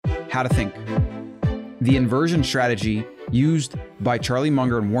how to think. The inversion strategy used by Charlie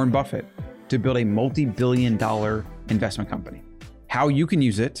Munger and Warren Buffett to build a multi-billion-dollar investment company. How you can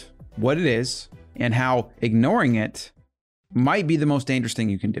use it, what it is, and how ignoring it might be the most dangerous thing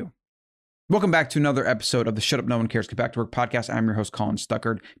you can do. Welcome back to another episode of the Shut Up No One Cares Get Back to Work podcast. I'm your host, Colin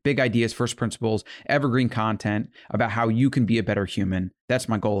Stuckard. Big ideas, first principles, evergreen content about how you can be a better human. That's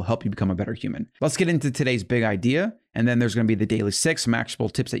my goal, help you become a better human. Let's get into today's big idea. And then there's going to be the daily 6, some actionable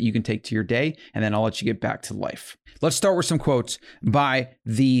tips that you can take to your day. And then I'll let you get back to life. Let's start with some quotes by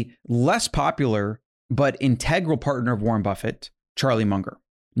the less popular but integral partner of Warren Buffett, Charlie Munger.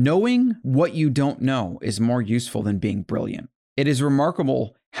 Knowing what you don't know is more useful than being brilliant. It is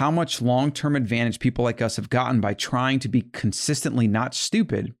remarkable how much long-term advantage people like us have gotten by trying to be consistently not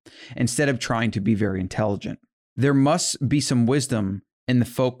stupid instead of trying to be very intelligent. There must be some wisdom in the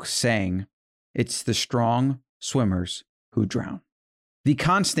folk saying, it's the strong swimmers who drown. The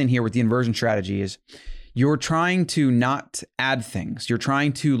constant here with the inversion strategy is you're trying to not add things. You're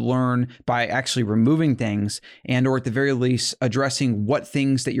trying to learn by actually removing things and or at the very least addressing what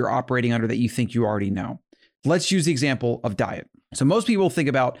things that you're operating under that you think you already know. Let's use the example of diet. So most people think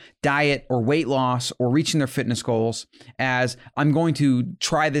about diet or weight loss or reaching their fitness goals as I'm going to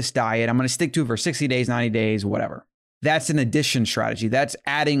try this diet. I'm going to stick to it for 60 days, 90 days, whatever. That's an addition strategy. That's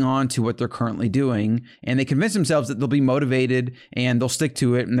adding on to what they're currently doing. And they convince themselves that they'll be motivated and they'll stick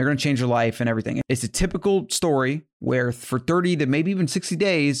to it and they're going to change their life and everything. It's a typical story where for 30 to maybe even 60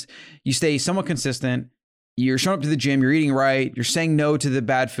 days, you stay somewhat consistent. You're showing up to the gym, you're eating right, you're saying no to the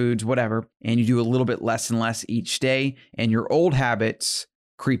bad foods, whatever, and you do a little bit less and less each day, and your old habits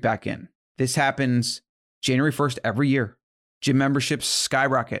creep back in. This happens January 1st every year. Gym memberships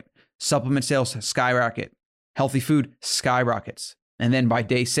skyrocket, supplement sales skyrocket, healthy food skyrockets. And then by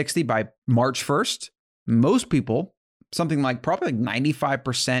day 60, by March 1st, most people, something like probably like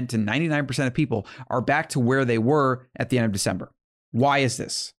 95% to 99% of people are back to where they were at the end of December. Why is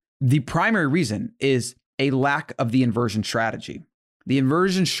this? The primary reason is a lack of the inversion strategy. The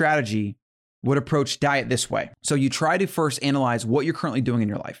inversion strategy would approach diet this way. So you try to first analyze what you're currently doing in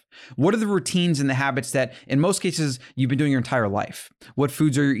your life. What are the routines and the habits that in most cases you've been doing your entire life? What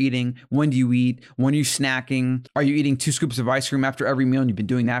foods are you eating? When do you eat? When are you snacking? Are you eating 2 scoops of ice cream after every meal and you've been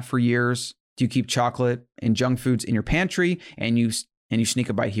doing that for years? Do you keep chocolate and junk foods in your pantry and you sneak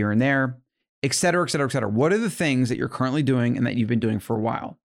a bite here and there, et cetera, et cetera, et cetera? What are the things that you're currently doing and that you've been doing for a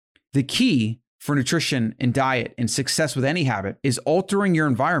while? The key for nutrition and diet and success with any habit is altering your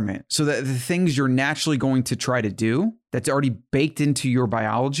environment so that the things you're naturally going to try to do that's already baked into your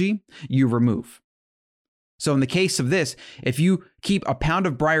biology, you remove. So in the case of this, if you keep a pound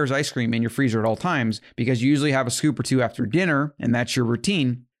of Breyer's ice cream in your freezer at all times because you usually have a scoop or 2 after dinner and that's your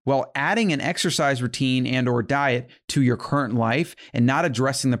routine, well, adding an exercise routine and or diet to your current life and not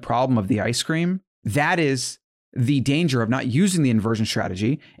addressing the problem of the ice cream, that is the danger of not using the inversion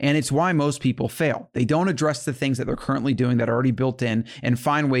strategy. And it's why most people fail. They don't address the things that they're currently doing that are already built in and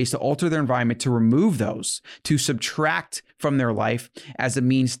find ways to alter their environment to remove those, to subtract from their life as a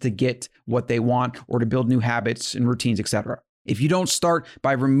means to get what they want or to build new habits and routines, etc. If you don't start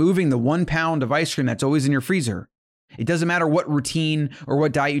by removing the 1 pound of ice cream that's always in your freezer, it doesn't matter what routine or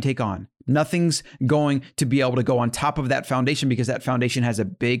what diet you take on. Nothing's going to be able to go on top of that foundation because that foundation has a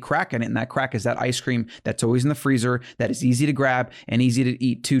big crack in it. And that crack is that ice cream that's always in the freezer that is easy to grab and easy to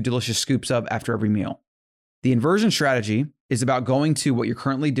eat 2 delicious scoops of after every meal. The inversion strategy is about going to what you're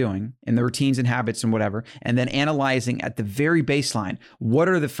currently doing and the routines and habits and whatever, and then analyzing at the very baseline, what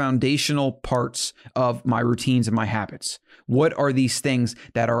are the foundational parts of my routines and my habits? What are these things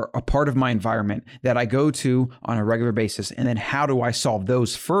that are a part of my environment that I go to on a regular basis? And then how do I solve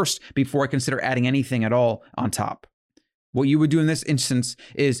those first before I consider adding anything at all on top? What you would do in this instance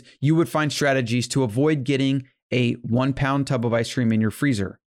is you would find strategies to avoid getting a 1 pound tub of ice cream in your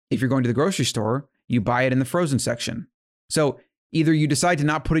freezer. If you're going to the grocery store, you buy it in the frozen section. So either you decide to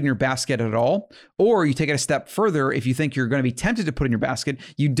not put it in your basket at all, or you take it a step further. If you think you're going to be tempted to put it in your basket,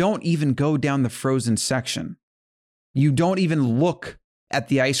 you don't even go down the frozen section. You don't even look at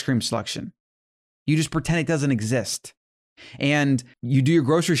the ice cream selection. You just pretend it doesn't exist. And you do your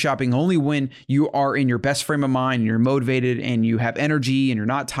grocery shopping only when you are in your best frame of mind and you're motivated and you have energy and you're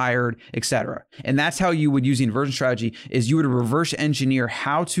not tired, etc. And that's how you would use the inversion strategy is you would reverse engineer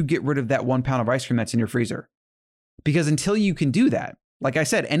how to get rid of that 1 pound of ice cream that's in your freezer. Because until you can do that, like I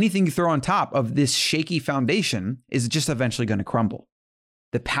said, anything you throw on top of this shaky foundation is just eventually going to crumble.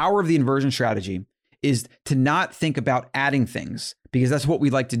 The power of the inversion strategy is to not think about adding things, because that's what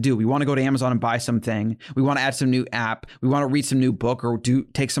we like to do. We want to go to Amazon and buy something. We want to add some new app. We want to read some new book or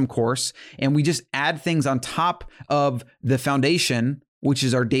take some course. And we just add things on top of the foundation which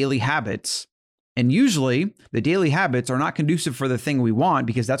is our daily habits. And usually the daily habits are not conducive for the thing we want,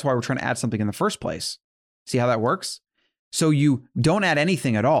 because that's why we're trying to add something in the first place. See how that works? So you don't add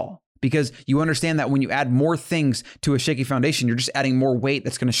anything at all, because you understand that when you add more things to a shaky foundation, you're just adding more weight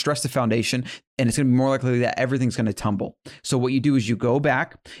that's going to stress the foundation, and it's going to be more likely that everything's going to tumble. So what you do is you go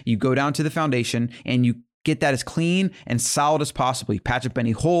back, you go down to the foundation, and you get that as clean and solid as possible. You patch up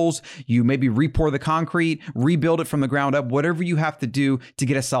any holes, you maybe re-pour the concrete, rebuild it from the ground up, whatever you have to do to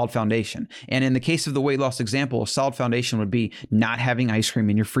get a solid foundation. And in the case of the weight loss example, a solid foundation would be not having ice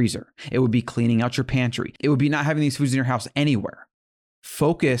cream in your freezer. It would be cleaning out your pantry. It would be not having these foods in your house anywhere.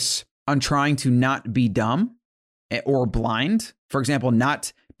 Focus on trying to not be dumb or blind. For example,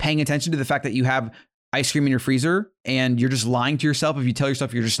 not paying attention to the fact that you have ice cream in your freezer and you're just lying to yourself. If you tell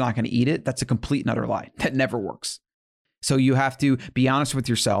yourself you're just not going to eat it, that's a complete and utter lie. That never works. So you have to be honest with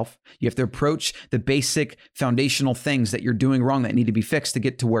yourself. You have to approach the basic foundational things that you're doing wrong that need to be fixed to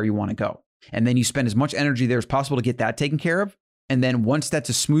get to where you want to go. And then you spend as much energy there as possible to get that taken care of. And then once that's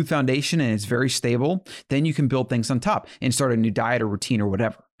a smooth foundation and it's very stable, then you can build things on top and start a new diet or routine or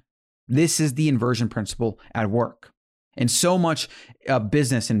whatever. This is the inversion principle at work. And so much of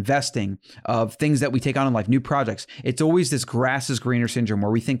business, investing, of things that we take on in life, new projects, it's always this grass is greener syndrome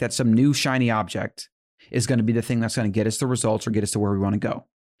where we think that some new shiny object is going to be the thing that's going to get us the results or get us to where we want to go.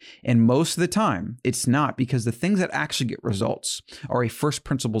 And most of the time, it's not, because the things that actually get results are a first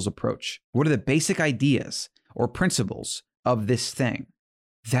principles approach. What are the basic ideas or principles of this thing?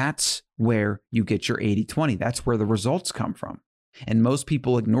 That's where you get your 80-20. That's where the results come from. And most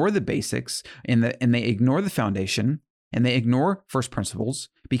people ignore the basics and they ignore the foundation. And they ignore first principles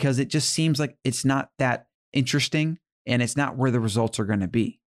because it just seems like it's not that interesting and it's not where the results are going to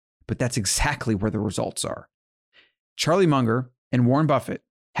be. But that's exactly where the results are. Charlie Munger and Warren Buffett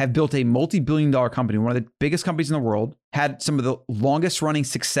have built a multi-billion-dollar company, one of the biggest companies in the world, had some of the longest running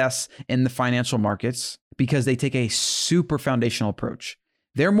success in the financial markets because they take a super foundational approach.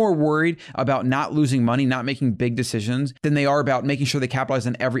 They're more worried about not losing money, not making big decisions, than they are about making sure they capitalize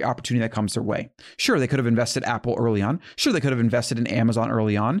on every opportunity that comes their way. Sure, they could have invested Apple early on. Sure, they could have invested in Amazon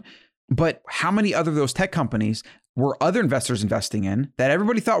early on. But how many other of those tech companies were other investors investing in that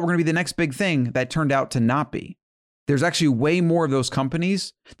everybody thought were going to be the next big thing that turned out to not be? There's actually way more of those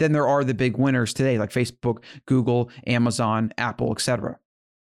companies than there are the big winners today, like Facebook, Google, Amazon, Apple, etc.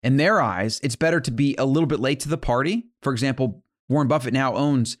 In their eyes, it's better to be a little bit late to the party. For example, Warren Buffett now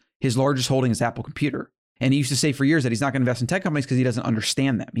owns his largest holding is Apple Computer. And he used to say for years that he's not going to invest in tech companies because he doesn't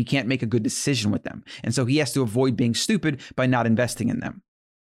understand them. He can't make a good decision with them. And so he has to avoid being stupid by not investing in them.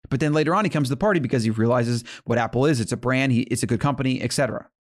 But then later on, he comes to the party because he realizes what Apple is. It's a brand, it's a good company, etc.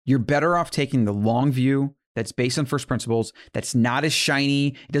 You're better off taking the long view that's based on first principles, that's not as shiny,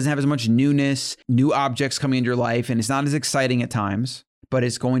 it doesn't have as much newness, new objects coming into your life, and it's not as exciting at times, but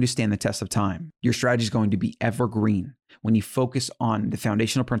it's going to stand the test of time. Your strategy is going to be evergreen. When you focus on the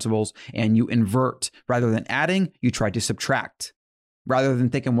foundational principles and you invert, rather than adding, you try to subtract. Rather than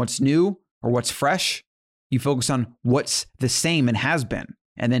thinking what's new or what's fresh, you focus on what's the same and has been,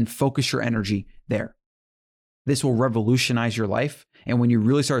 and then focus your energy there. This will revolutionize your life. And when you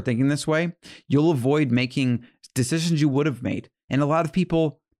really start thinking this way, you'll avoid making decisions you would have made. And a lot of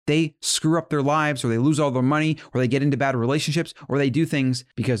people, they screw up their lives, or they lose all their money, or they get into bad relationships, or they do things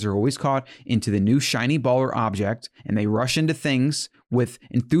because they're always caught into the new shiny baller object, and they rush into things with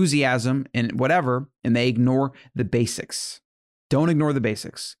enthusiasm and whatever, and they ignore the basics. Don't ignore the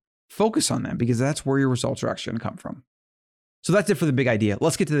basics. Focus on them, because that's where your results are actually going to come from. So that's it for the big idea.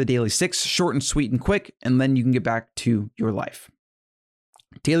 Let's get to the daily 6, short and sweet and quick, and then you can get back to your life.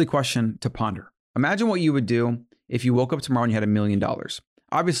 Daily question to ponder. Imagine what you would do if you woke up tomorrow and you had $1 million.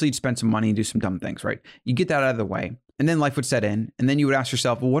 Obviously, you'd spend some money and do some dumb things, right? You get that out of the way, and then life would set in, and then you would ask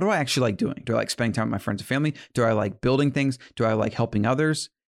yourself, well, what do I actually like doing? Do I like spending time with my friends and family? Do I like building things? Do I like helping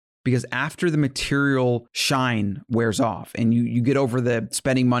others? Because after the material shine wears off and you get over the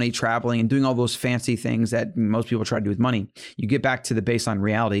spending money, traveling, and doing all those fancy things that most people try to do with money, you get back to the baseline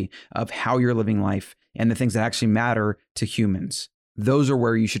reality of how you're living life and the things that actually matter to humans. Those are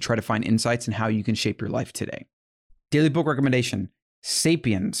where you should try to find insights in how you can shape your life today. Daily book recommendation,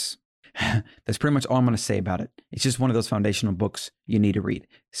 Sapiens. That's pretty much all I'm going to say about it. It's just one of those foundational books you need to read.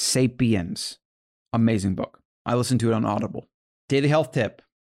 Sapiens. Amazing book. I listened to it on Audible. Daily health tip.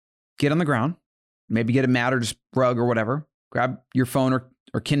 Get on the ground, maybe get a mat or just rug or whatever. Grab your phone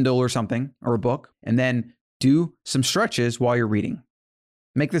or Kindle or something, or a book, and then do some stretches while you're reading.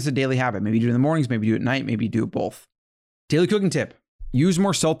 Make this a daily habit. Maybe you do it in the mornings, maybe you do it at night, maybe you do it both. Daily cooking tip. Use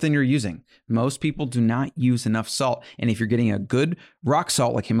more salt than you're using. Most people do not use enough salt. And if you're getting a good rock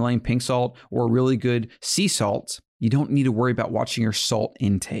salt like Himalayan pink salt or really good sea salt, You don't need to worry about watching your salt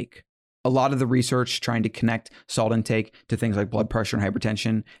intake. A lot of the research trying to connect salt intake to things like blood pressure and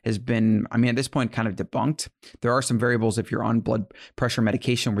hypertension has been, at this point, kind of debunked. There are some variables if you're on blood pressure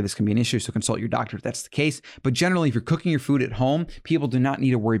medication where this can be an issue, so consult your doctor if that's the case. But generally, if you're cooking your food at home, people do not need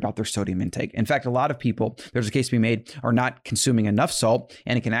to worry about their sodium intake. In fact, a lot of people, there's a case to be made, are not consuming enough salt,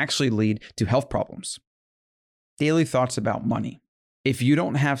 and it can actually lead to health problems. Daily thoughts about money. If you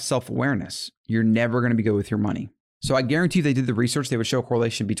don't have self-awareness, you're never going to be good with your money. So I guarantee if they did the research, they would show a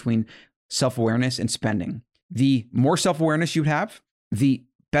correlation between self-awareness and spending. The more self-awareness you have, the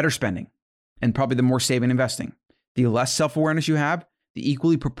better spending, and probably the more saving and investing. The less self-awareness you have, the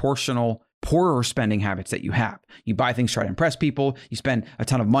equally proportional poorer spending habits that you have. You buy things, try to impress people. You spend a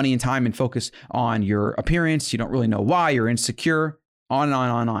ton of money and time and focus on your appearance. You don't really know why. You're insecure, on and on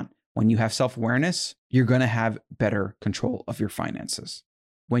and on and on. When you have self-awareness, you're going to have better control of your finances.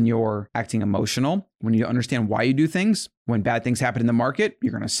 When you're acting emotional, when you understand why you do things, when bad things happen in the market,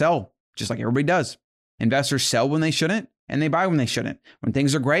 you're going to sell, just like everybody does. Investors sell when they shouldn't, and they buy when they shouldn't. When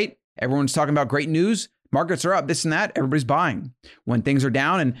things are great, everyone's talking about great news, markets are up, this and that, everybody's buying. When things are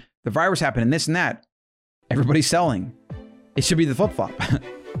down and the virus happened and this and that, everybody's selling. It should be the flip-flop.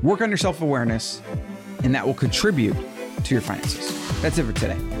 Work on your self-awareness, and that will contribute to your finances. That's it for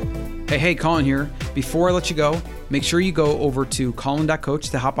today. Hey, Colin here. Before I let you go, make sure you go over to colin.coach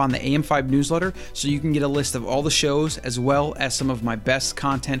to hop on the AM5 newsletter so you can get a list of all the shows as well as some of my best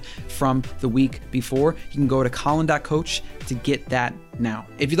content from the week before. You can go to colin.coach to get that now.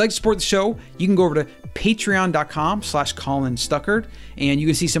 If you'd like to support the show, you can go over to patreon.com/Colin Stuckert, and you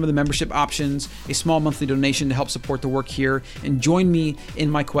can see some of the membership options, a small monthly donation to help support the work here, and join me in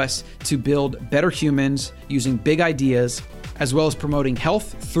my quest to build better humans using big ideas, as well as promoting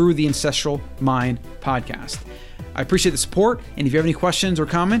health through the Ancestral Mind podcast. I appreciate the support, and if you have any questions or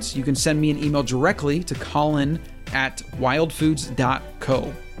comments, you can send me an email directly to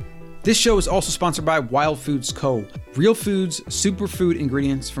colin@wildfoods.co. This show is also sponsored by Wild Foods Co. Real foods, superfood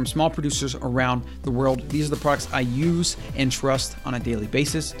ingredients from small producers around the world. These are the products I use and trust on a daily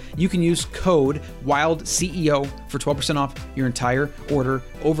basis. You can use code WILDCEO for 12% off your entire order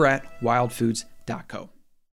over at wildfoods.co.